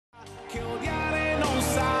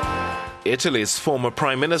Italy's former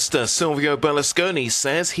Prime Minister Silvio Berlusconi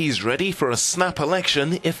says he's ready for a snap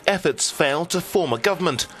election if efforts fail to form a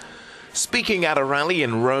government. Speaking at a rally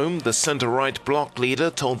in Rome, the centre-right bloc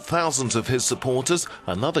leader told thousands of his supporters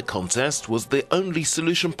another contest was the only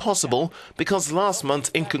solution possible because last month's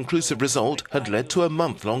inconclusive result had led to a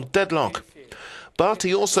month-long deadlock. But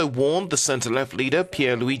he also warned the centre-left leader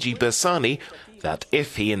Pier Luigi Bersani that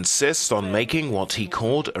if he insists on making what he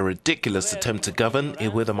called a ridiculous attempt to govern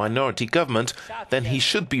with a minority government, then he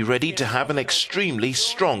should be ready to have an extremely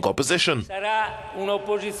strong opposition.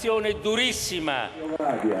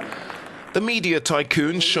 The media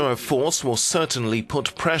tycoon's show of force will certainly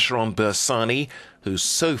put pressure on Bersani, who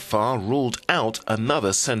so far ruled out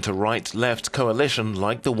another centre-right-left coalition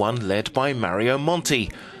like the one led by Mario Monti.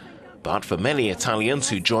 But for many Italians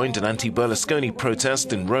who joined an anti-Berlusconi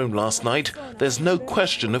protest in Rome last night, there's no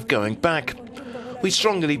question of going back. We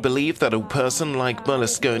strongly believe that a person like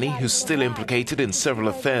Berlusconi, who's still implicated in several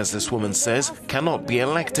affairs, this woman says, cannot be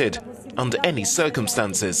elected under any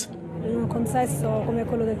circumstances.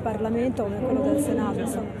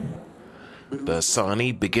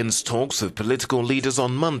 Bersani begins talks with political leaders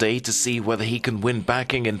on Monday to see whether he can win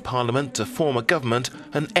backing in Parliament to form a government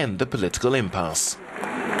and end the political impasse.